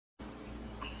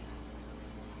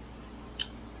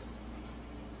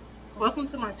Welcome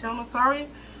to my channel. Sorry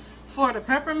for the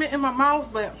peppermint in my mouth,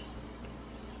 but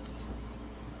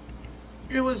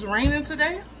it was raining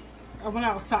today. I went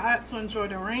outside to enjoy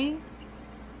the rain,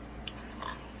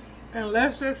 and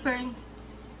let's just say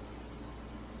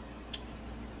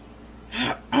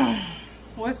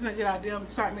wasn't a good idea. I'm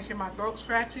starting making my throat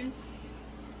scratchy.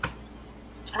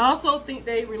 I also think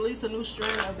they released a new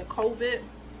strain of the COVID.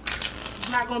 It's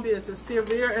not going to be as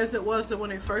severe as it was when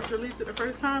they first released it the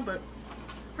first time, but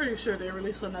pretty sure they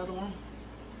released another one.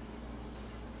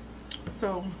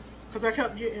 So, because I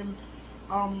kept getting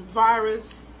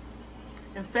virus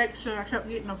infection, I kept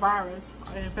getting a virus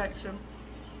infection.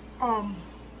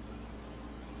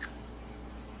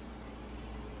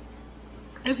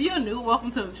 If you're new,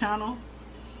 welcome to the channel.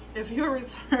 If you're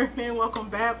returning, welcome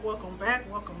back, welcome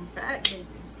back, welcome back, baby.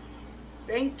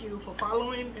 Thank you for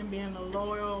following and being a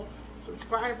loyal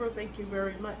subscriber. Thank you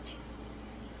very much.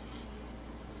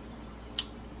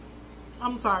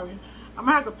 I'm sorry. I'm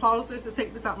gonna have to pause this to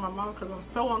take this out of my mouth because I'm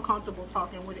so uncomfortable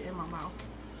talking with it in my mouth.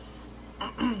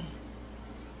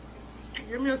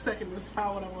 Give me a second to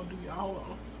decide what I want to do, y'all.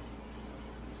 Hold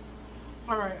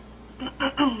on. Alright.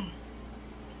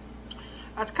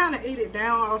 I kind of ate it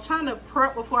down. I was trying to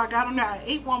prep before I got on there. I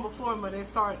ate one before, but it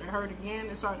started to hurt again.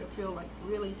 It started to feel like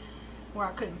really where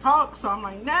I couldn't talk. So I'm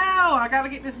like, no, I got to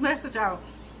get this message out.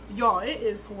 Y'all, it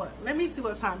is what? Let me see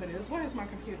what time it is. Where is my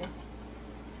computer?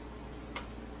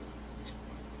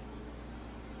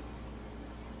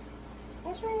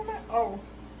 What's wrong with that? Oh.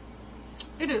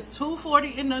 It is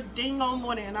 2:40 in the ding-dong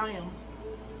morning, and I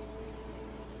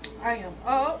am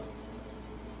up.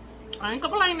 I ain't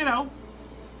complaining though.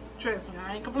 Trust me,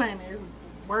 I ain't complaining.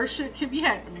 Worse shit could be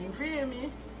happening. You feel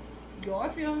me? Y'all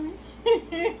feel me?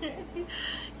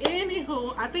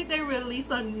 Anywho, I think they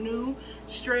released a new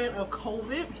strain of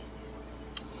COVID.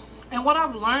 And what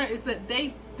I've learned is that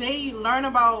they learn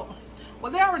about,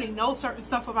 well, they already know certain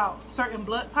stuff about certain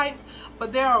blood types,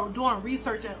 but they are doing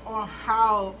research on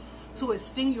how to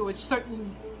extinguish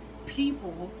certain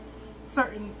people,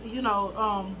 certain, you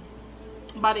know,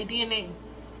 by their DNA.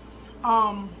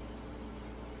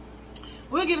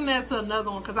 We'll get into that to another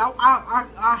one because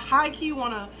I high key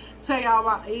want to tell y'all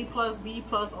about A plus, B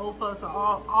plus, O plus,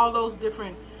 all those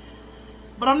different.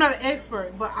 But I'm not an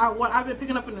expert. But what I've been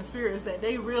picking up in the spirit is that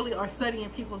they really are studying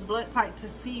people's blood type to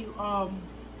see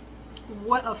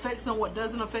what affects them, what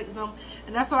doesn't affect them,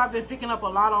 and that's what I've been picking up a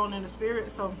lot on in the spirit.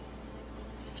 So,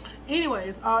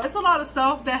 anyways, it's a lot of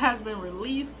stuff that has been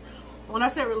released. When I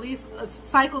say release,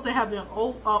 cycles that have been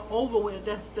over with,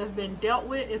 that's been dealt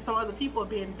with, and some other people are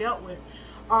being dealt with.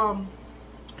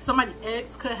 Somebody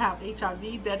ex could have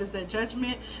HIV. That is their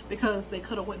judgment because they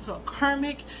could have went to a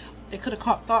karmic. They could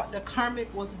have thought the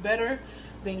karmic was better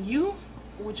than you,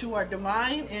 which you are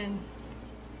divine, and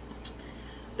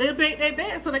they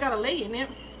bad, so they gotta lay in it,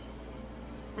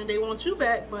 and they want you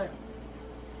back. But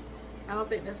I don't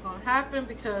think that's gonna happen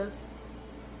because,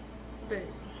 babe.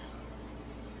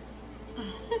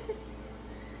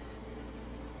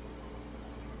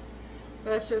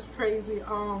 That's just crazy.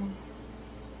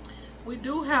 We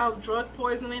do have drug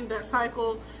poisoning. That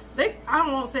cycle, I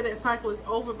don't want to say that cycle is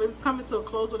over, but it's coming to a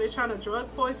close where they're trying to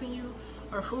drug poison you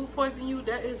or food poison you.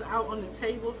 That is out on the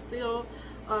table still.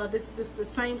 This the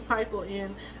same cycle,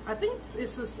 and I think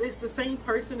it's the same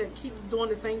person that keeps doing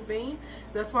the same thing.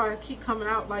 That's why I keep coming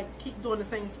out, like keep doing the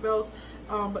same spells.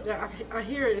 But I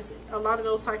hear it's a lot of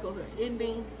those cycles are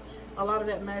ending. A lot of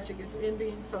that magic is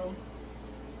ending, so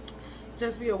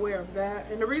just be aware of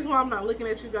that. And the reason why I'm not looking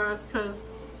at you guys, because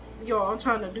y'all, I'm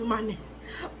trying to do my nail.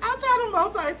 I'm trying to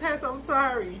multitask. I'm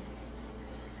sorry.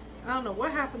 I don't know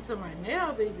what happened to my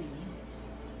nail, baby,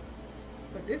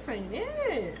 but this ain't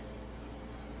it.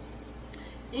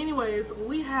 Anyways,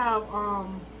 we have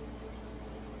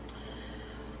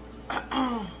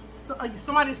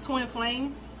somebody's twin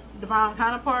flame, divine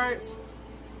counterparts,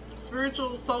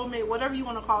 spiritual soulmate, whatever you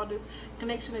want to call this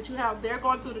connection that you have. They're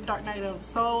going through the dark night of the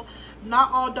soul.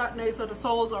 Not all dark nights of the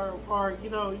souls are, you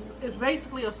know, it's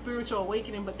basically a spiritual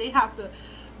awakening, but they have to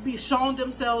be shown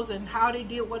themselves and how they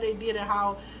did what they did and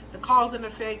how the cause and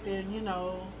effect, and you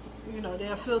know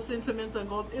they'll feel sentimental and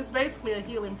go. It's basically a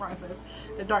healing process,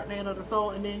 the dark night of the soul,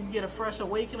 and then you get a fresh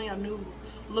awakening, a new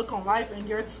look on life, and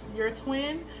your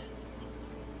twin,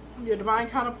 your divine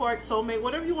counterpart, soulmate,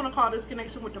 whatever you want to call this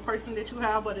connection with the person that you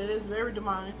have, but it is very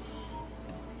divine.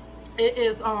 It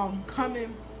is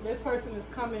coming. This person is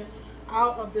coming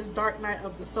out of this dark night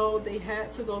of the soul. They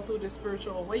had to go through this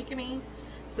spiritual awakening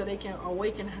so they can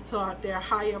awaken to their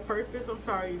higher purpose. I'm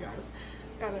sorry, you guys.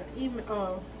 Got an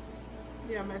email,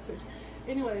 message.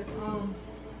 Anyways,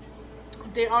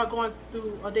 they are going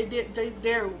through,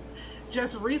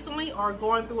 just recently or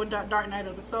going through a dark night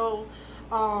of the soul.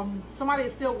 Somebody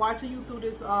is still watching you through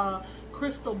this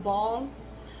crystal ball.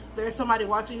 There's somebody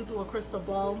watching you through a crystal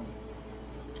ball.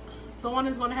 Someone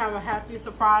is going to have a happy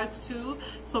surprise too,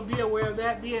 so be aware of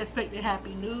that. Be expecting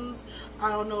happy news. I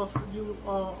don't know if you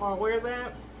are aware of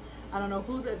that. I don't know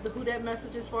who that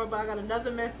message is for, but I got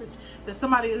another message that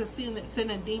somebody is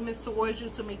sending demons towards you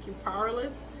to make you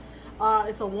powerless.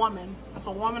 It's a woman. It's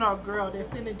a woman or a girl. They're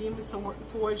sending demons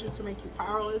towards you to make you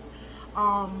powerless.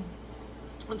 I'm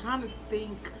trying to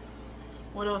think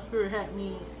what else Spirit had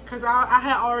me, because I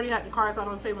had already had the cards out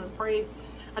on the table and prayed.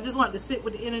 I just wanted to sit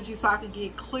with the energy so I could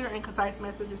get clear and concise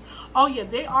messages. Oh yeah,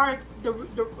 they are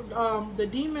the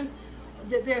demons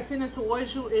that they're sending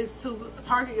towards you is to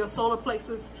target your solar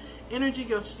plexus energy,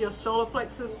 your solar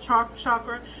plexus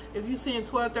chakra. If you see in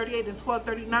 1238 and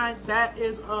 1239, that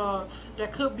is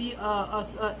that could be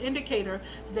a indicator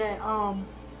that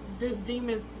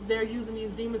they're using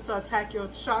these demons to attack your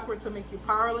chakra to make you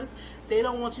powerless. They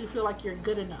don't want you to feel like you're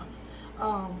good enough.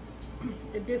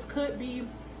 This could be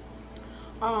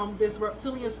this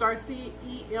reptilian starseed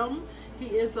EM. He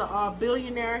is a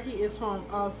billionaire. He is from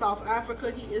South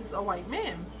Africa. He is a white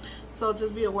man, so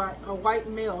just be a white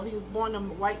male. He was born a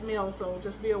white male, so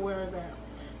just be aware of that.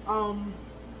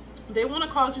 They want to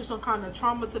cause you some kind of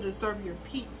trauma to disturb your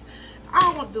peace.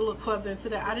 I want to look further into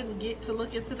that. I didn't get to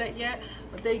look into that yet,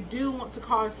 but they do want to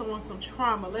cause someone some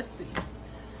trauma. Let's see.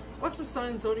 What's the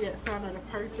sun, zodiac sign of the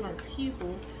person or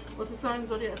people? What's the sun,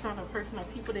 zodiac sign of the person or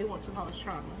people they want to cause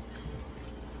trauma?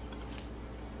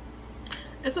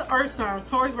 It's an earth sign,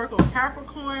 Taurus, Virgo,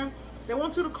 Capricorn. They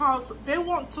want to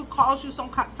cause you some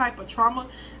type of trauma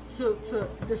to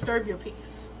disturb your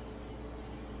peace.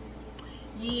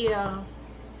 Yeah,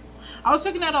 I was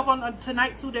picking that up on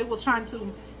tonight too. They was trying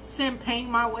to send pain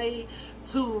my way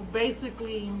to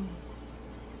basically.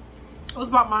 It was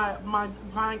about my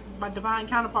divine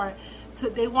counterpart.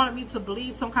 They wanted me to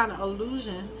believe some kind of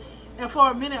illusion. And for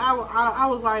a minute, I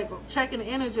was like checking the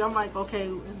energy. I'm like, okay,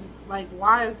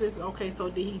 why is this? Okay, so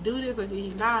did he do this or did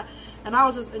he not? And I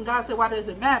was just, and God said, why does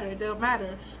it matter? It don't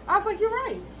matter. I was like, you're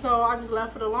right. So I just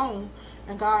left it alone.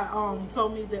 And God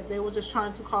told me that they were just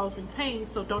trying to cause me pain.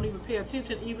 So don't even pay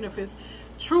attention, even if it's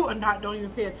true or not. Don't even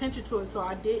pay attention to it. So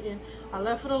I didn't. I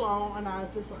left it alone, and I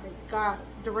just like, God,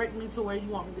 direct me to where you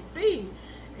want me to be.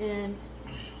 And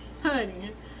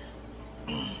honey,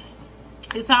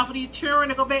 it's time for these children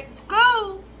to go back to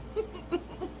school.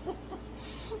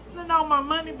 And all my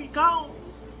money be gone.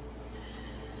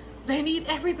 They need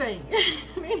everything.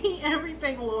 They need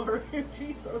everything, Lord.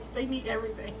 Jesus, they need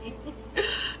everything.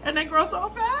 And they grow so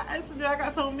fast. And then I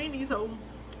got so many. So,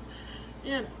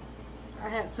 you know, I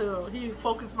had to, he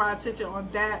focused my attention on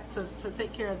that to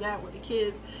take care of that with the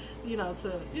kids, you know,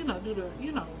 to, you know, do the,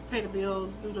 you know, pay the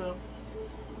bills, do the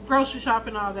grocery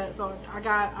shopping, all that. So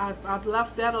I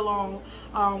left that alone.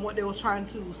 What they was trying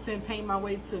to send pain my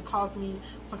way to cause me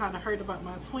some kind of hurt about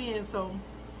my twin. So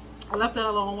I left that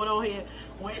alone, went on ahead,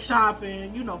 went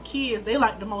shopping. You know, kids, they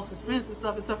like the most expensive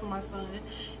stuff, except for my son.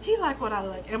 He like what I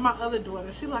like. And my other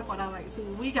daughter, she like what I like too.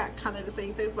 We got kind of the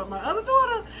same taste, but my other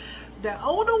daughter, that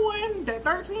older one, that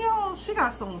 13-year-old, she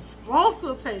got some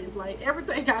expensive taste. Like,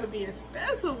 everything got to be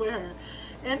expensive with her.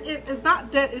 And it's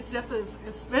not that it's just as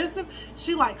expensive.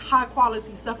 She like high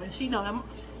quality stuff, and she know. And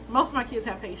most of my kids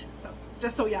have patience, so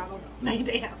just so y'all don't know,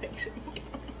 they have patience.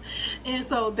 And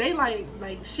so they like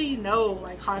she know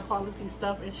like high quality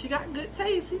stuff, and she got good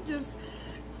taste.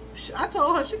 I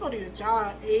told her she gonna need a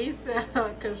job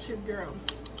ASAP, because she, girl,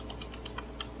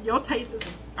 your taste is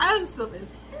expensive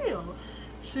as hell.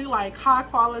 She like high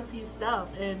quality stuff,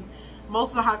 and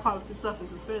most of the high quality stuff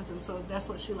is expensive, so that's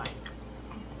what she like.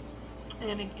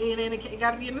 And it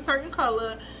got to be in a certain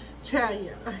color, child,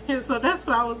 yeah. And so that's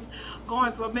what I was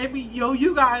going through. Maybe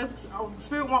you guys,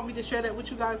 Spirit want me to share that with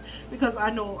you guys, because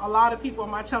I know a lot of people on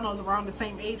my channel is around the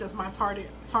same age as my target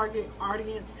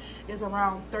audience is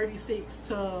around 36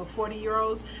 to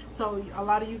 40-year-olds. So a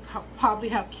lot of you probably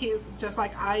have kids just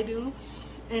like I do,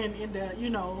 and in the,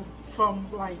 you know,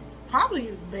 from like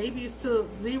probably babies to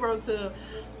 0 to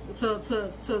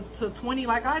 20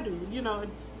 like I do, you know.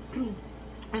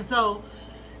 And so,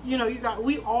 you know,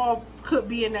 we all could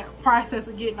be in that process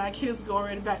of getting our kids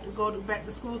going back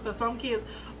to school, because some kids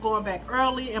going back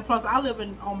early, and plus I live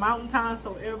on mountain time,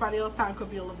 so everybody else's time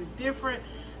could be a little bit different.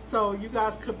 So you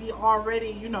guys could be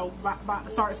already, you know, about to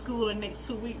start school in the next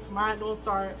 2 weeks. Mine don't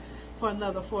start for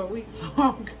another 4 weeks, so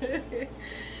I'm good.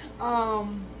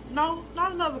 No,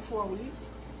 not another 4 weeks.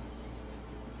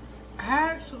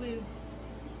 Actually,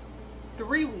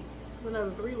 3 weeks.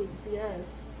 Another 3 weeks,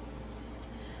 yes.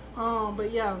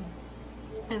 But yeah,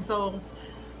 and so,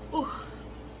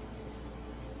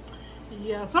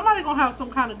 Yeah, somebody gonna have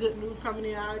some kind of good news coming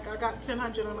in. I got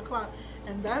 1000 on the clock,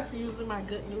 and that's usually my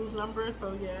good news number.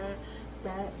 So yeah,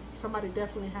 that somebody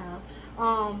definitely have.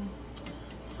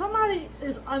 Somebody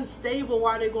is unstable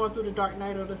while they're going through the dark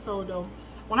night of the soul, though.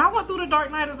 When I went through the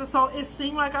dark night of the soul, it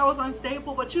seemed like I was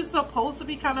unstable, but you're supposed to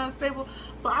be kind of unstable.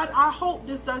 But I hope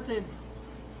this doesn't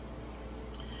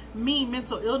mean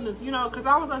mental illness, you know, because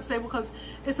I was unstable, because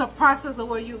it's a process of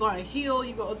where you're going to heal.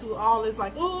 You go through all this,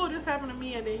 like, oh, this happened to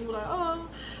me, and then you're like, oh,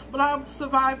 but I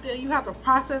survived it. You have to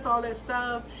process all that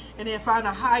stuff, and then find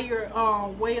a higher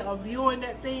way of viewing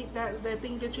that thing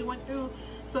that you went through.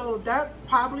 So that's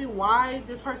probably why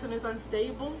this person is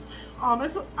unstable.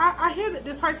 I hear that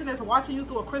this person that's watching you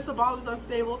through a crystal ball is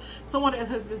unstable. Someone that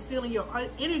has been stealing your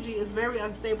energy is a very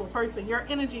unstable person. Your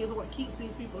energy is what keeps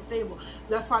these people stable.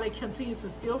 That's why they continue to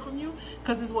steal from you,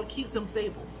 because it's what keeps them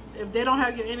stable. If they don't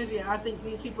have your energy, I think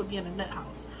these people be in a nut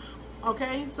house.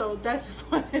 Okay, so that's just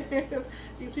what it is.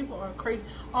 These people are crazy.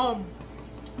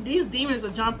 These demons are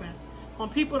jumping on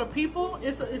people to people.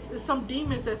 It's some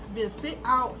demons that's been sit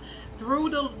out through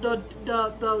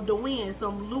the wind.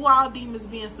 Some luau demons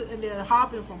being sitting there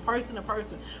hopping from person to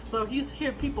person. So if you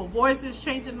hear people voices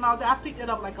changing and all that, I picked it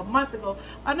up like a month ago.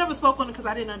 I never spoke on it because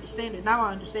I didn't understand it. Now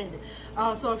I understand it.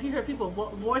 So if you hear people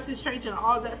voices changing and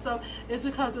all that stuff, it's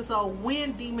because it's a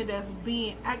wind demon that's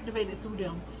being activated through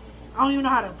them. I don't even know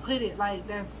how to put it. Like,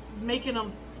 that's making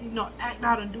them, you know, act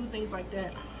out and do things like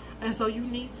that. And so you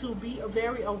need to be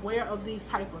very aware of these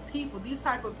type of people. These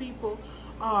type of people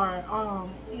are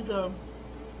either,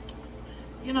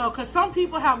 you know, because some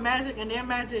people have magic, and their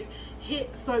magic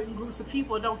hit certain groups of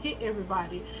people, don't hit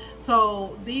everybody.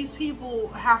 So these people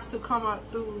have to come out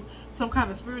through some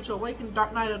kind of spiritual awakening,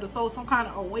 dark night of the soul, some kind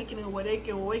of awakening where they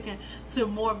can awaken to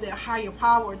more of their higher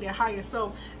power, their higher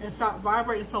soul, and stop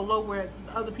vibrating so low where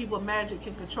other people's magic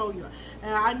can control you.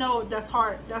 And I know that's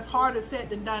hard. That's harder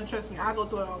said than done. Trust me, I go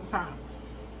through it all the time.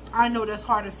 I know that's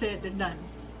harder said than done.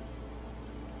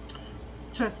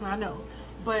 Trust me, I know.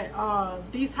 But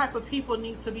these type of people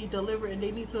need to be delivered, and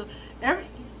they need to. Everybody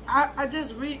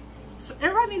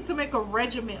needs to make a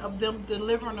regimen of them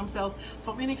delivering themselves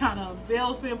from any kind of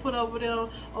veils being put over them,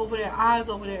 over their eyes,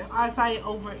 over their eyesight,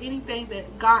 over anything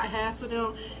that God has for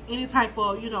them. Any type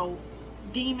of, you know,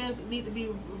 demons need to be.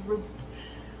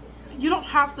 You don't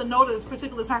have to know this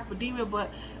particular type of demon,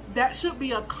 but that should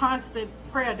be a constant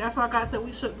prayer. That's why God said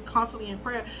we should be constantly in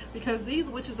prayer, because these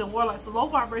witches and warlocks, low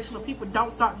vibrational people,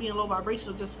 don't stop being low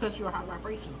vibrational just because you're high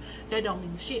vibrational. That don't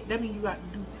mean shit. That means you got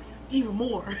to do even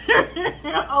more.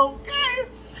 Okay,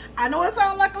 I know it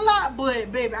sounds like a lot,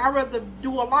 but baby, I'd rather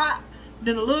do a lot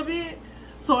than a little bit,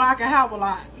 so I can have a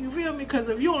lot. You feel me? Because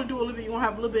if you only do a little bit, you won't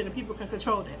have a little bit, and people can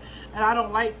control that. And I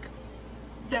don't like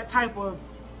that type of.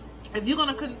 If you're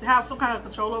gonna have some kind of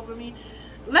control over me,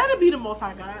 let it be the Most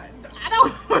High God. I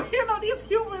don't, you know, these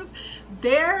humans,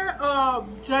 their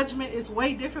judgment is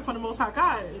way different from the Most High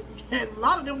God. And a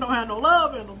lot of them don't have no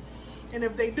love in them. And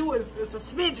if they do, it's a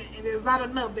smidgen, and it's not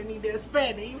enough. They need to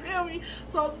expand it. You feel me?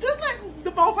 So just like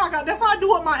the Most High God, that's how I do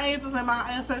what my angels and my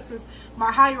ancestors, my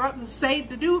higher ups, say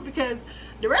to do, because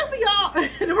the rest of y'all,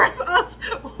 the rest of us,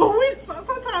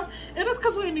 sometimes, and it's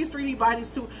because we're in these 3D bodies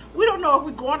too, we don't know if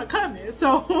we're going to come in.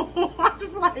 So I'm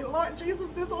just like, Lord Jesus,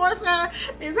 this warfare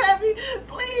is heavy.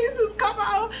 Please just come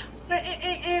out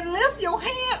and lift your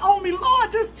hand on me,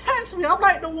 Lord. Just touch me. I'm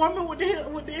like the woman with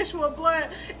the issue of blood.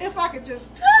 If I could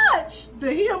just touch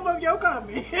the hem of your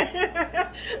coming,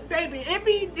 baby, it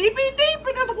be deep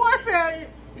in this warfare.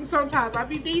 And sometimes I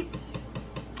be deep,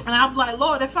 and I'm like,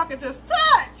 Lord, if I could just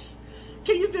touch,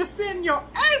 can you just send your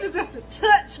angel just to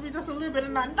touch me just a little bit,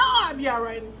 and I know I'll be all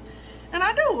right. And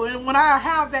I do. And when I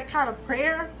have that kind of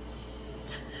prayer,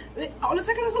 all it's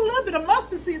taking is a little bit of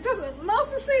mustard seed. Just a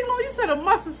mustard seed, Lord. You said a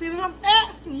mustard seed, and I'm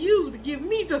asking you to give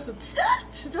me just a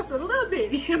touch, just a little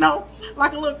bit, you know,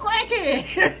 like a little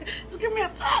crackhead. Just give me a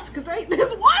touch, because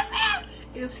this warfare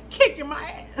is kicking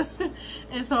my ass.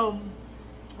 And so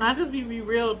I just be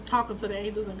real talking to the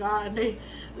angels and God, and they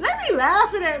be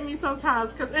laughing at me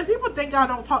sometimes, and people think I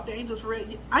don't talk to angels for real.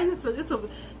 It's a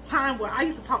time where I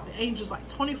used to talk to angels like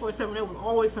 24/7. They was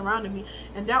always surrounding me,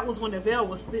 and that was when the veil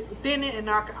was thinning, and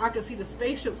I could see the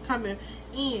spaceships coming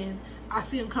in. I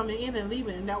see them coming in and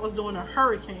leaving, and that was during a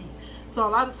hurricane. So a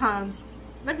lot of times,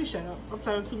 let me shut up. I'm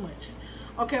talking too much.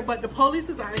 Okay, but the police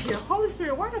is out here. Holy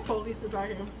Spirit, why the police is out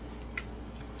here?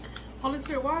 Holy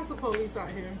Spirit, why is the police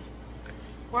out here?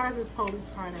 Why is this police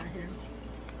car out here?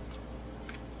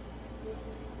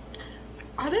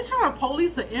 Are they trying to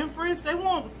police an Empress? They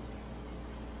won't.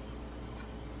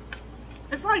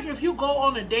 It's like if you go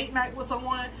on a date night with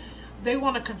someone, they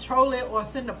want to control it or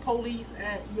send the police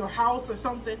at your house or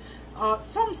something.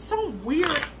 Some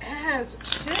weird ass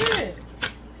shit.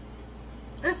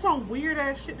 It's some weird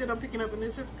ass shit that I'm picking up, and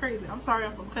it's just crazy. I'm sorry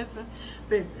I'm cussing,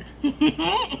 baby.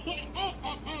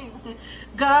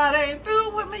 God ain't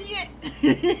through with me yet.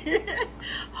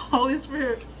 Holy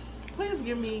Spirit, please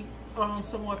give me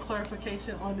some more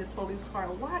clarification on this police car.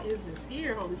 Why is this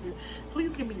here, Holy Spirit?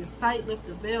 Please give me the sight, lift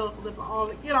the veils, lift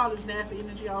all, get all this nasty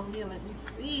energy off me, and let me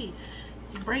see.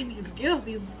 You bring these gifts,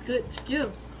 these good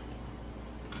gifts.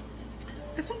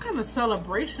 There's some kind of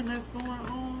celebration that's going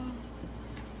on.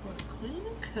 Queen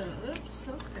of Cups,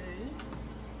 okay.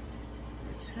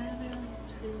 Returning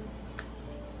to...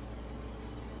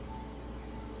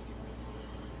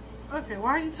 Okay, why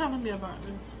are you telling me about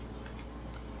this?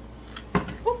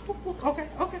 Okay.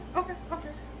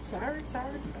 Sorry.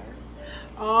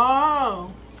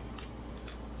 Oh.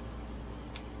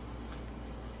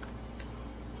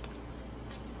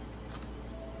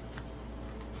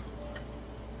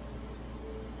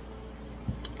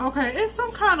 Okay, it's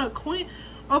some kind of queen.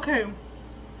 Okay.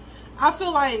 I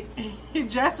feel like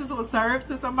justice was served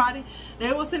to somebody.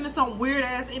 They were sending some weird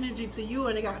ass energy to you,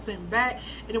 and it got sent back.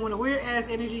 And then when the weird ass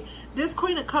energy, this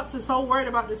Queen of Cups is so worried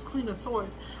about this Queen of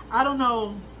Swords. I don't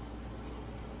know.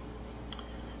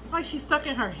 It's like she's stuck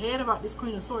in her head about this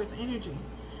Queen of Swords energy.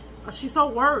 She's so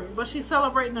worried, but she's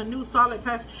celebrating a new solid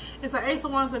patch. It's the Ace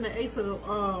of Wands and the Ace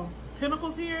of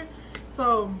Pentacles here.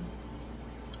 So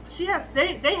she has,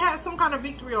 they had some kind of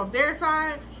victory on their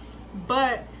side,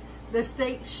 but the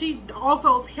state, she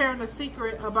also is carrying a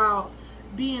secret about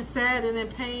being sad and in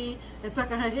pain and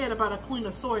stuck in her head about a Queen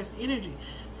of Swords energy.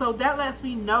 So that lets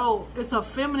me know it's a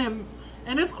feminine,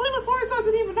 and this Queen of Swords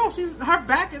doesn't even know. Her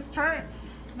back is turned.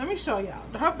 Let me show y'all.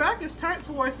 Her back is turned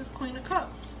towards this Queen of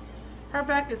Cups. Her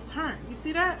back is turned. You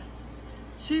see that?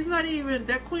 She's not even,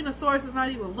 that Queen of Swords is not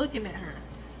even looking at her.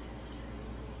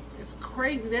 It's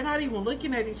crazy. They're not even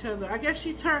looking at each other. I guess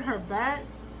she turned her back.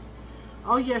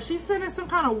 Oh yeah, she's sending some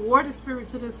kind of water spirit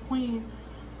to this Queen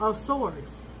of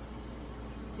Swords.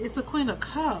 It's a Queen of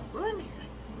Cups. Let me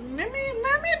dig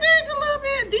a little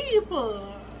bit deeper.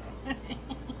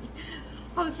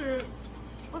 Holy Spirit,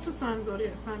 what's the sign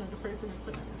zodiac sign of the person that's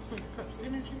putting this Queen of Cups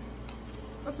energy?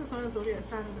 What's the sign zodiac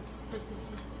sign of the person that's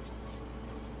putting?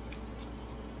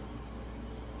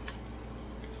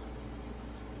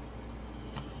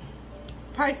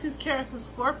 Pisces, Cancer,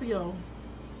 Scorpio.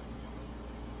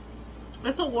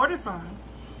 It's a water sign.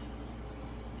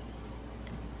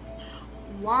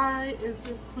 Why is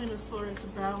this Queen of Swords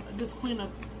this Queen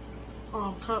of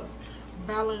Cups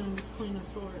battling this Queen of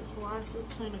Swords? Why is this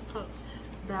Queen of Cups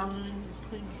battling this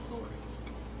Queen of Swords?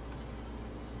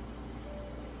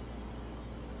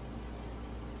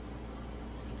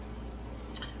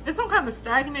 It's some kind of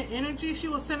stagnant energy she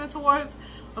was sending towards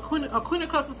a Queen of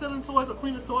Cups was sending towards a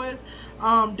Queen of Swords.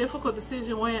 Difficult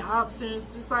decision, weighing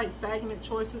options, just like stagnant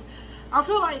choices. I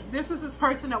feel like this is this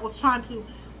person that was trying to,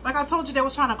 like I told you, they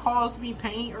was trying to cause me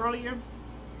pain earlier.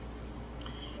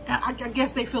 And I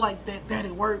guess they feel like that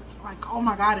it worked. Like, oh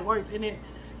my God, it worked. And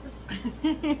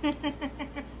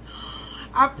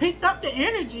I picked up the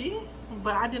energy,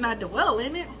 but I did not dwell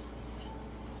in it.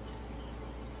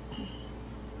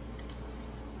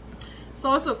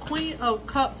 So it's a Queen of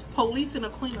Cups policing a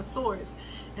Queen of Swords.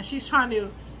 And she's trying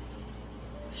to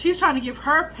give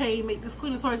her pain, make this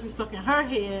Queen of Swords be stuck in her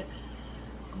head.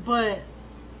 But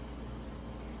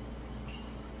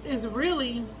it's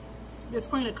really this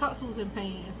Queen of Cups who's in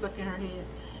pain and stuck in her head.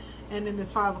 And then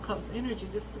this Five of Cups energy.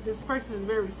 This person is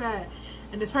very sad.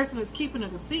 And this person is keeping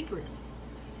it a secret.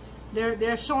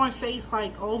 They're showing face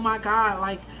like, oh my God,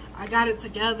 like I got it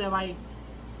together, like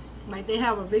they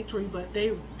have a victory, but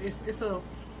it's a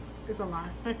lie.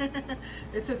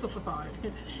 It's just a facade.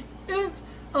 It's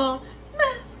a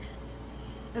mask.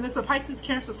 And it's a Pisces,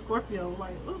 Cancer, Scorpio.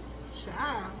 Like, ooh,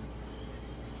 child.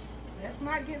 Let's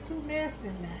not get too messy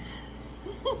now.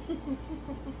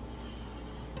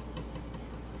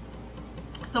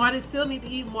 Somebody still need to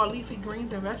eat more leafy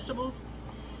greens and vegetables.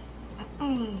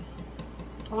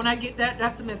 When I get that,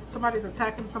 that's when somebody's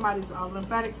attacking somebody's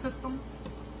lymphatic system.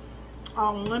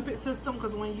 Limbic system,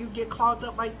 because when you get clogged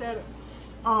up like that,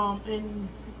 and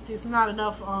there's not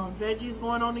enough veggies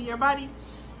going on in your body,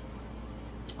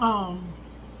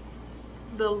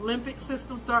 the limbic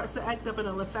system starts to act up and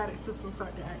the lymphatic system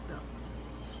starts to act up.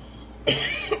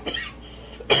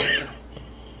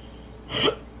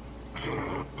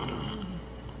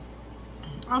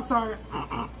 I'm sorry.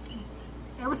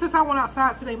 Ever since I went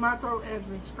outside today, my throat has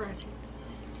been scratchy.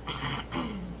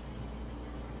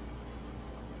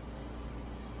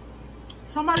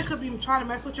 Somebody could be trying to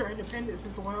mess with your independence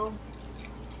as well.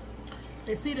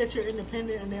 They see that you're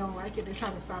independent and they don't like it. They try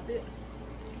to stop it.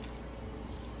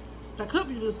 That could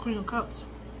be this Queen of Cups.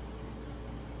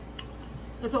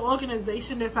 There's an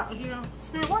organization that's out here.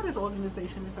 Spirit, why this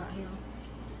organization is out here?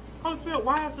 Oh, Spirit,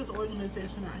 why is this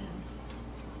organization out here?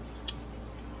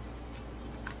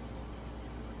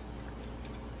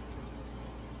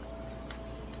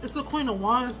 It's the Queen of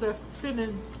Wands that's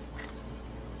sitting,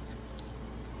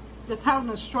 that's having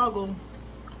a struggle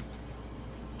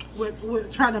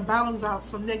with trying to balance out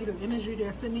some negative energy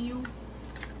that's in you.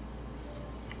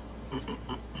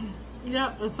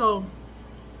 Yeah, and so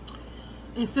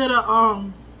instead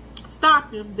of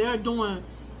stopping, they're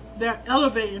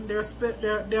elevating their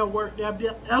work.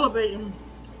 They're elevating.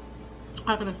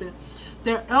 How can I say it?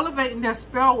 They're elevating their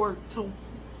spell work to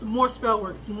more spell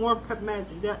work, more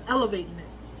magic. They're elevating it.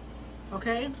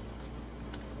 Okay.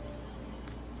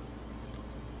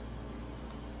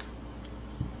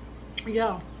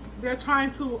 Yeah, they're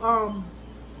trying to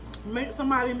make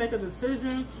somebody make a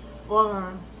decision,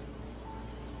 or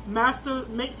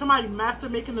make somebody master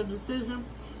making a decision.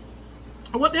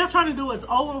 What they're trying to do is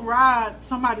override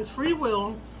somebody's free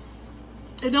will.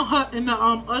 In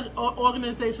the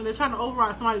organization, they're trying to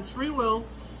override somebody's free will,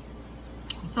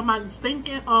 somebody's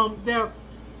thinking, their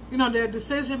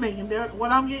decision making.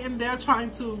 What I'm getting, they're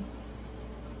trying to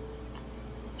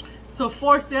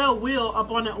force their will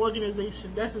upon the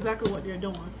organization. That's exactly what they're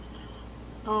doing.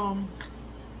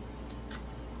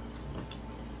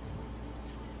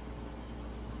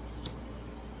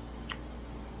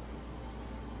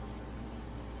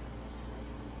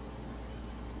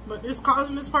 But this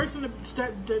causing this person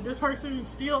to this person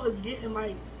still is getting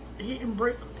like hit and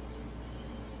break.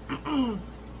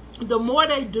 The more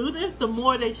they do this, the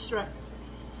more they stress.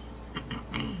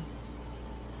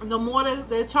 The more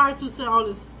they try to send all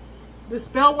this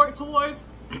spell work towards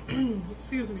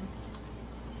excuse me,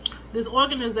 this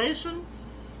organization,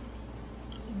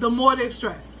 the more they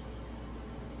stress.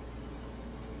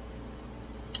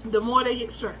 The more they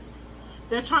get stressed.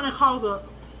 They're trying to cause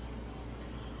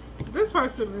this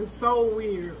person is so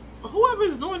weird. Whoever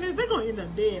is doing this, they're going to end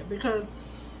up dead, because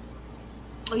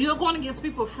you're going against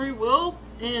people's free will,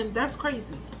 and that's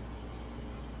crazy.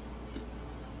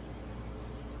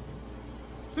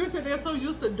 Seriously, they're so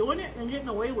used to doing it and getting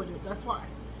away with it. That's why.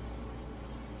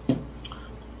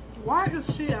 Why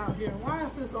is she out here? Why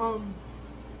is this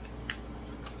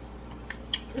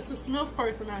it's a Smith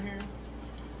person out here.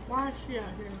 Why is she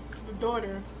out here? The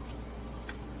daughter.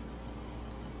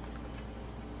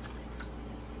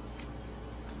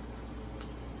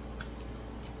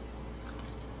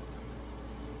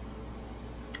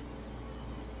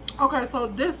 Okay, so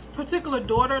this particular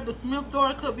daughter, the Smith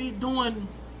daughter, could be doing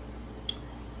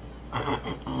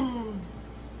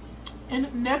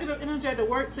negative energetic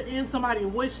work to end somebody's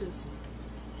wishes.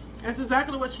 That's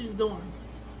exactly what she's doing.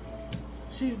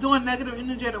 She's doing negative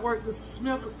energetic work. The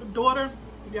Smith daughter,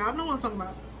 y'all know what I'm talking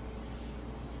about.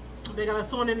 They got a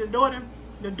son in the daughter.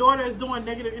 The daughter is doing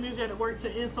negative energetic work to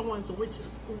end someone's wishes.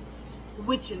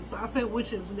 Witches. I say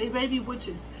witches. They may be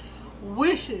witches.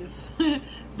 Wishes.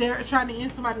 They're trying to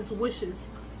end somebody's wishes.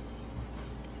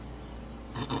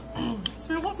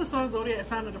 Spirit, what's the sun zodiac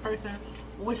sign of the person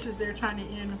wishes they're trying to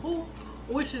end? Who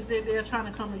wishes that they're trying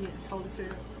to come against? Holy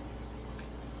Spirit.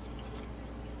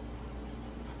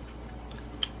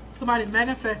 Somebody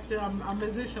manifested a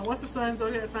musician. What's the sun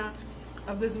zodiac sign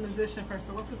of this musician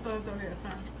person? What's the sun zodiac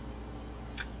sign?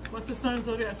 What's the sun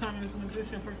zodiac sign of this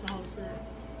musician person? Holy Spirit.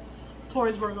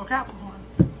 Taurus, Virgo, Capricorn.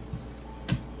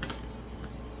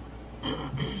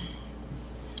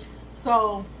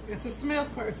 So it's a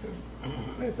Smith person.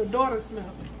 It's the daughter Smith.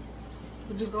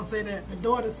 We're just gonna say that, the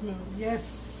daughter Smith.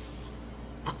 Yes.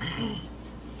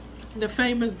 The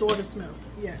famous daughter Smith.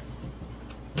 Yes.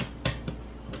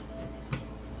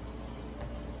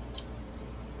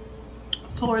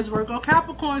 Taurus, Virgo,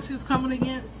 Capricorn. She's coming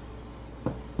against.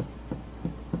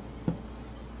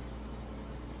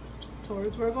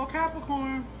 Taurus, Virgo,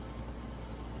 Capricorn.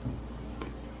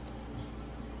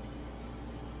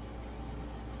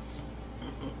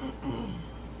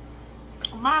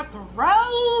 My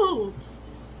throat.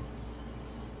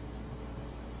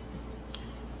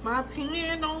 My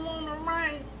pen don't want to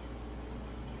write.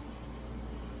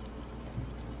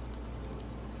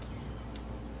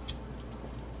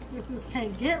 This just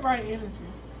can't get right energy.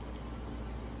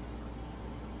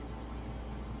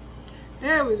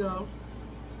 There we go.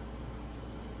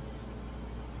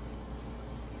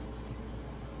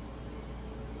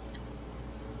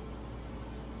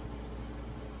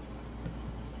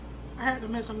 I had to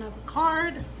make another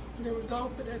card. There we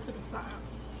go. Put that to the side.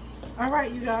 All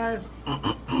right, you guys.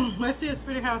 Let's see if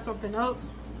Spirit has something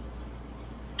else.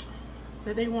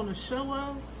 that they want to show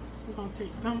us. We're going to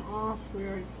take them off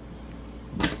where it's...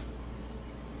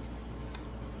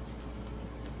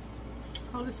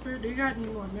 Holy Spirit, do you got any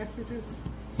more messages?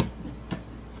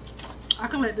 I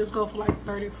can let this go for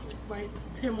like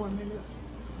 10 more minutes.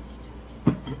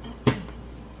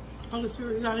 Holy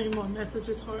Spirit, you got any more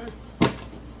messages for us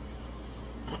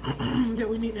that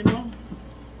we need to know?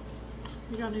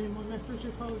 You got any more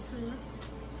messages, Holy Spirit?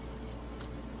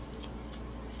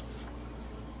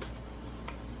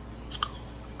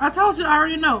 I told you, I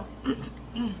already know.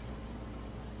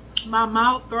 My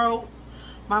mouth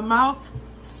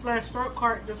 / throat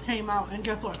card just came out, and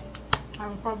guess what? I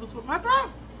have problems with my throat.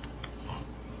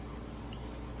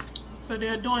 So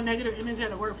they're doing negative energy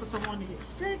at work for someone to get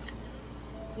sick.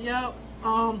 Yep.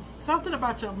 Something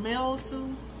about your mail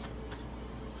too.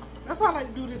 That's why I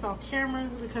like to do this off camera,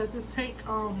 because this take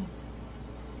so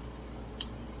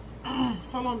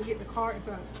long to get the cards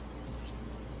out.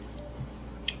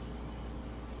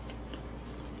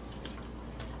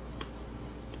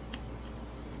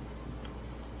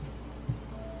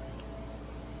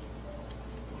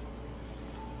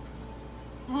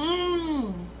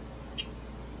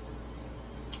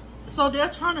 So they're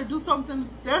trying to do something.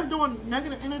 They're doing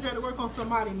negative energy to work on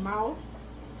somebody's mouth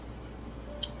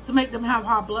to make them have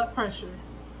high blood pressure.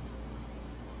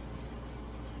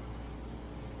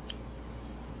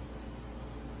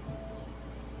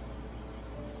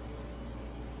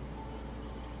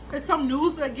 It's some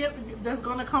news that's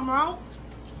gonna come out,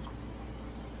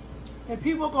 and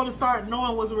people are gonna start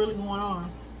knowing what's really going on.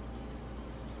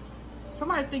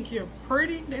 Somebody think you're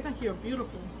pretty. They think you're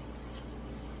beautiful.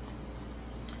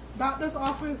 Doctor's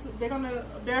office,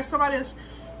 there's somebody that's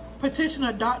petitioning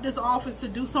a doctor's office to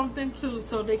do something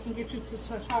so they can get you to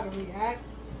try to react.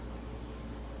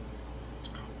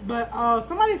 But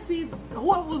somebody see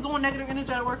whoever was doing negative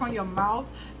energy to work on your mouth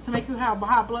to make you have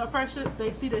high blood pressure.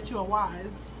 They see that you are wise.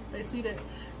 They see that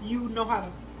you know how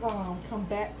to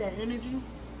combat that energy.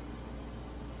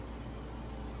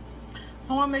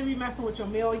 Someone may be messing with your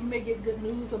mail. You may get good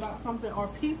news about something, or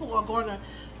people are going to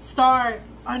start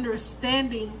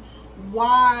understanding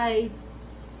why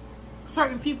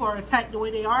certain people are attacked the way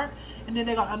they are, and then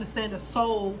they're going to understand who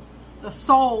the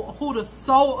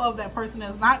soul of that person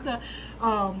is. Not the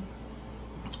I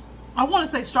want to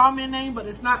say straw man name, but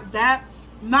it's not that,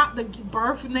 not the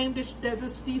birth name that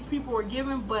these people were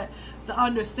given, but to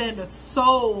understand the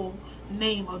soul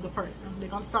name of the person. They're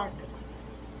going to start there.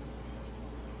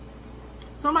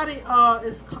 Somebody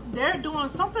they're doing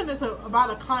something that's about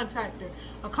a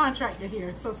contractor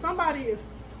here. So somebody is,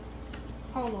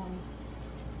 hold on.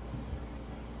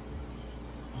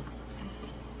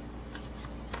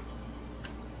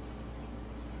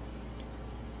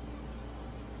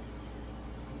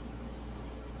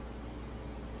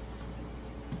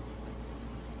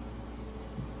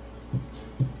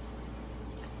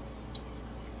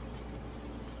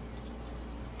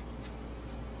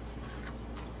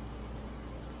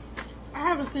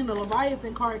 I haven't seen the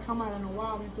Leviathan card come out in a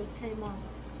while. It just came out.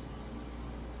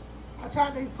 I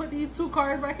tried to put these two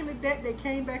cards back in the deck. They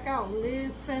came back out.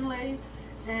 Liz Finlay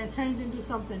and change and do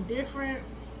something different.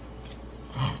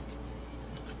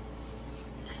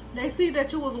 They see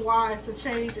that you was wise to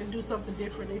change and do something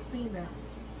different. They seen that.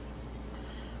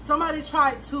 Somebody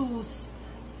tried to, is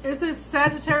this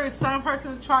Sagittarius Sun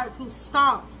person tried to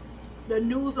stop the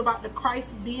news about the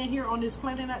Christ being here on this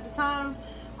planet at the time.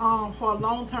 For a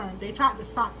long term, they tried to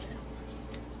stop that,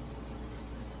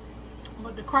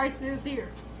 but the Christ is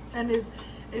here, and is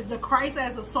the Christ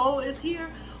as a soul is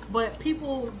here. But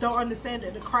people don't understand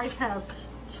that the Christ have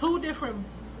two different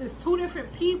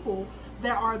people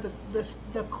that are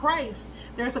the Christ.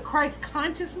 There's a Christ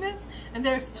consciousness, and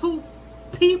there's two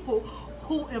people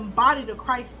who embody the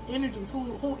Christ energies,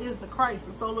 who is the Christ,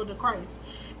 the soul of the Christ.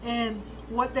 And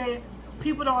what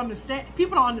people don't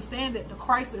understand that the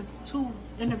Christ is two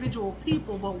individual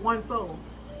people but one soul.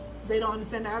 They don't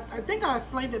understand that. I think I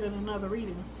explained it in another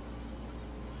reading.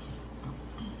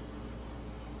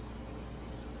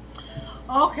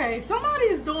 Okay, somebody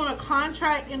is doing a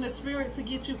contract in the spirit to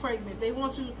get you pregnant. They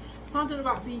want you, something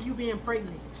about you being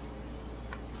pregnant.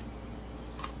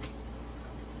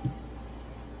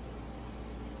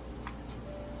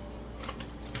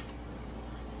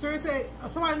 Spirit said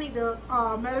somebody need to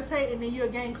meditate, and then you'll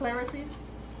gain clarity.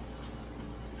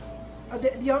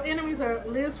 Your enemies are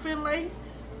Liz Finlay.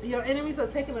 Your enemies are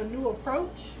taking a new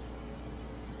approach.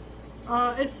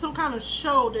 It's some kind of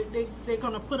show that they're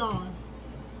going to put on.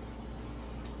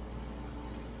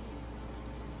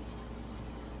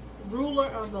 Ruler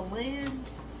of the land.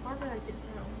 Why did I get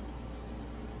that one?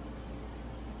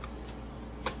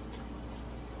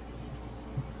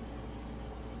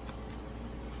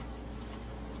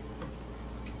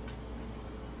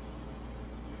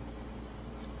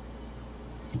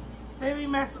 They be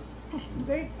messing.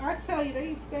 I tell you,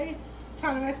 they stay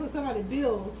trying to mess with somebody's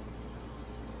bills.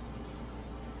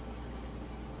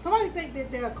 Somebody think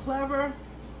that they're clever.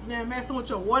 They're messing with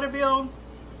your water bill.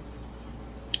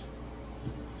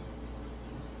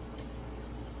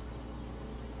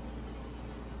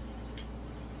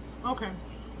 Okay.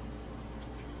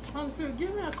 Holy Spirit,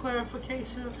 give me a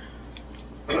clarification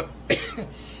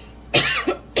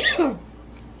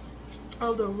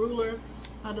of the ruler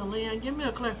of the land. Give me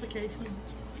a clarification.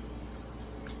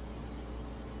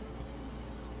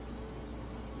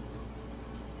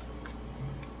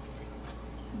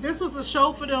 This was a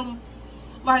show for them.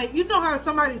 Like, you know how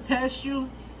somebody tests you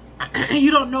and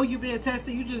you don't know you're being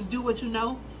tested. You just do what you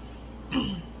know.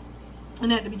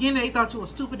 And at the beginning, they thought you were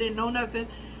stupid, didn't know nothing.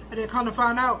 And they kind of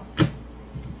found out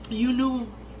you knew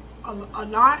a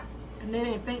lot. And they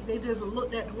didn't think, they just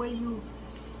looked at the way you,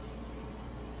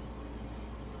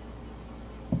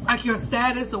 like your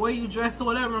status, the way you dress or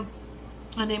whatever.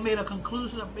 And they made a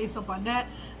conclusion based upon that.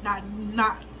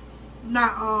 Not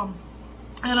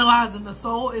analyzing the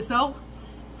soul itself.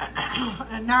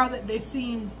 And now that they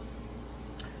seen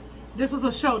this was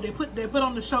a show, they put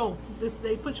on the show.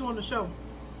 They put you on the show.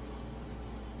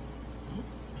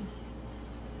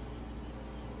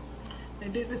 They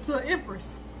did this to an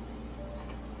Empress.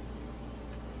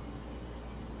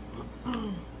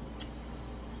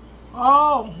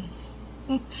 Oh,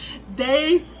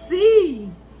 they see.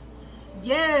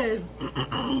 Yes.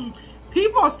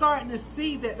 People are starting to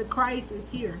see that the Christ is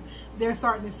here. They're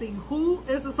starting to see who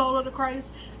is the soul of the Christ.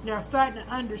 They're starting to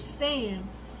understand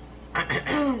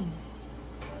that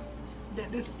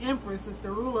this Empress is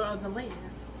the ruler of the land.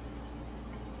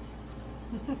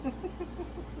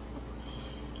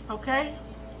 Okay?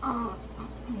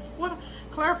 What?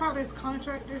 Clarify this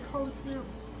contract, this Holy Spirit.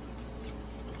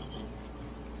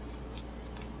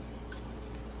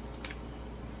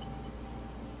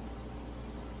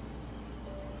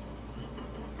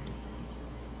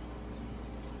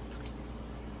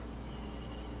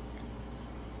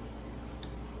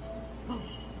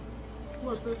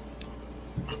 What's it?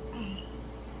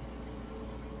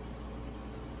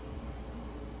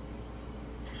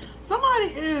 Somebody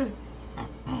is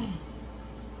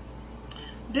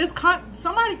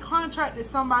somebody contracted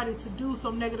somebody to do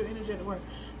some negative energy at work.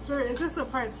 Spirit, is this a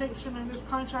practitioner? This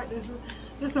contract is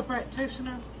this a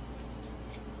practitioner?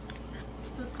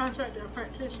 Is this contractor a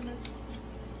practitioner?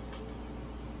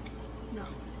 No.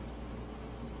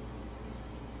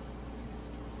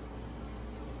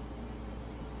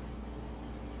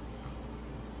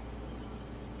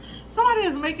 Somebody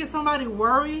is making somebody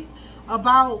worry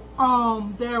about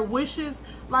their wishes.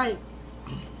 Like,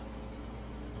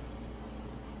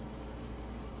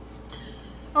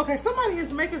 okay, somebody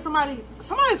is making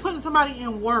somebody's putting somebody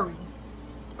in worry.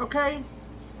 Okay?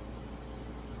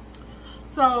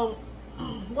 So,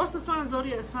 what's the sun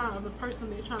zodiac sign of the person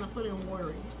they're trying to put in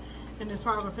worry? And there's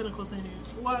 5 of Pentacles in here.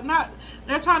 Well,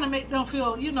 they're trying to make them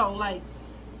feel, you know, like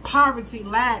poverty,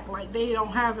 lack, like they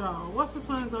don't have it all. What's the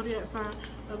sun zodiac sign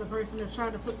of the person that's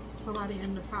trying to put somebody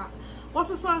in the pot? What's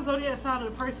the sun zodiac sign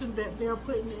of the person that they're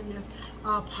putting in this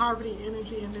poverty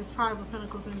energy and this 5 of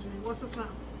Pentacles energy? What's the sign?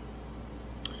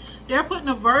 They're putting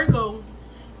a Virgo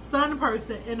sun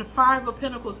person in the 5 of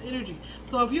Pentacles energy.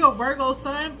 So if you're a Virgo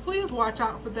sun, please watch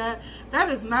out for that. That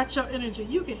is not your energy.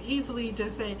 You can easily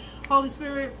just say, Holy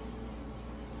Spirit,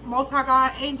 Most High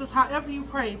God, angels, however you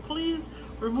pray, please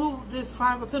remove this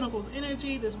 5 of Pentacles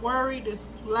energy, this worry, this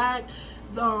lack,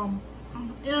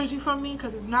 energy from me,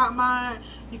 because it's not mine.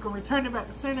 You can return it back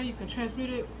to center. You can transmute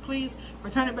it. Please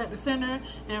return it back to center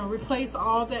and replace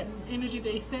all that energy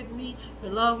they sent me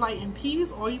with love, light, and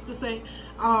peace. Or you could say,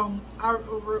 I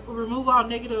remove all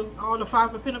negative, all the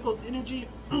 5 of Pentacles energy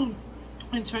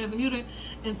and transmute it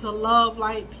into love,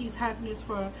 light, peace, happiness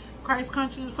for Christ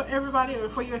consciousness, for everybody, or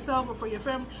for yourself, or for your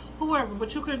family, whoever.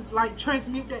 But you can like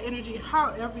transmute that energy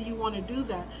however you want to do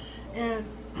that. And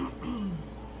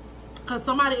because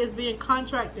somebody is being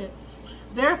contracted,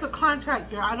 there's a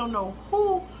contractor, I don't know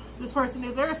who this person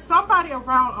is, there's somebody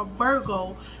around a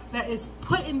Virgo that is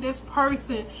putting this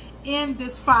person in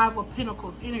this 5 of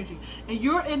Pentacles energy. And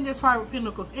you're in this 5 of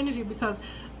Pentacles energy because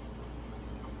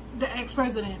the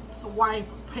ex-president's wife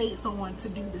paid someone to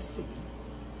do this to you.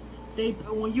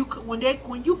 When you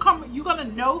come, you're gonna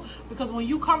know, because when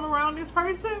you come around this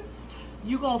person,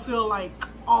 you're gonna feel like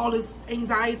all this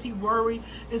anxiety, worry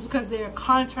is because they're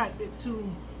contracted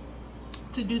to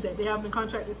do that. They have been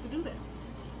contracted to do that.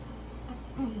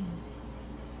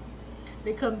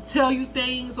 They come tell you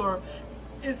things. Or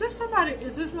is this somebody?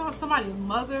 Is this somebody's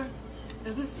mother?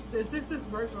 Is this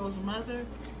Virgo's mother?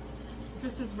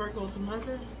 Is this Virgo's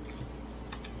mother?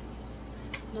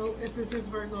 No, is this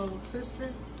Virgo's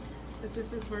sister? Is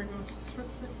this Virgo's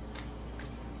sister?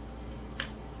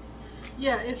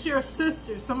 Yeah, it's your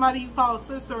sister. Somebody you call a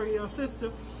sister or your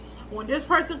sister. When this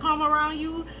person come around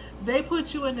you, they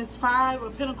put you in this 5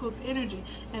 of Pentacles energy,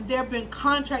 and they've been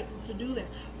contracted to do that.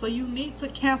 So you need to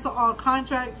cancel all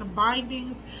contracts and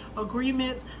bindings,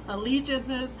 agreements,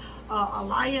 allegiances,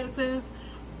 alliances,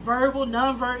 verbal,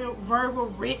 non-verbal,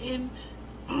 written,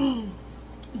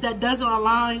 that doesn't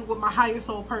align with my higher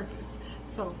soul purpose.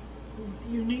 So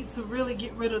you need to really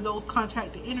get rid of those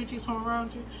contracted energies from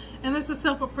around you. And that's a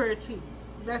simple prayer too.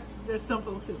 That's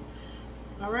simple too.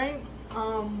 All right.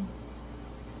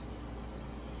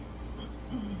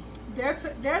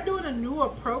 They're doing a new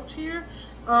approach here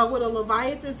with a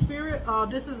Leviathan spirit.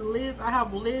 This is Liz. I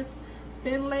have Liz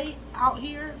Finlay out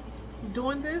here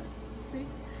doing this. See,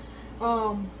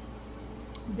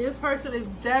 this person is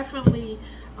definitely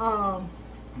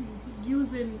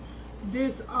using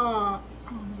this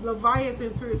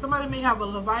Leviathan spirit. Somebody may have a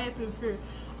Leviathan spirit.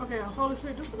 Okay, Holy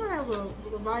Spirit, does somebody have a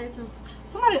Leviathan?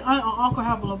 Somebody, uncle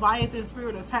have a Leviathan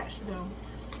spirit attached to them.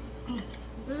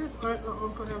 Does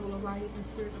uncle have a Leviathan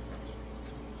spirit attached?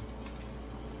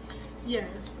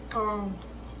 Yes.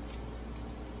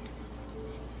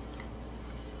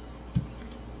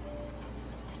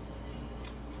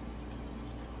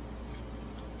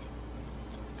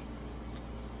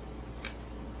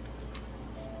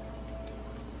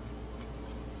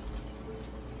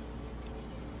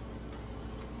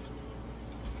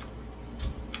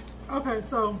 Okay,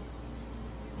 so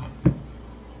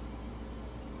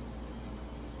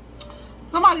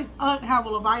somebody's aunt have a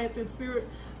Leviathan spirit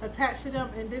attached to them,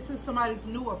 and this is somebody's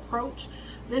new approach.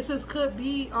 This could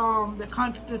be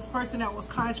this person that was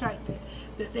contracted,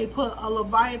 that they put a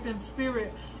Leviathan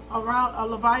spirit around, a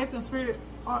Leviathan spirit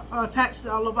attached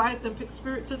to a Leviathan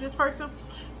spirit to this person,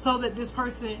 so that this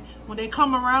person, when they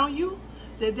come around you,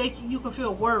 that you can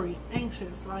feel worried,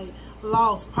 anxious, like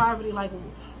lost, poverty, like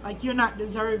you're not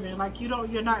deserving, like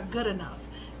you're not good enough.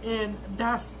 And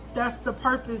that's the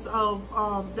purpose of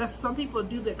that's, some people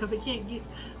do that because they can't get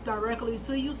directly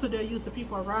to you, so they'll use the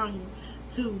people around you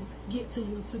to get to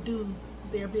you to do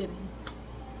their bidding.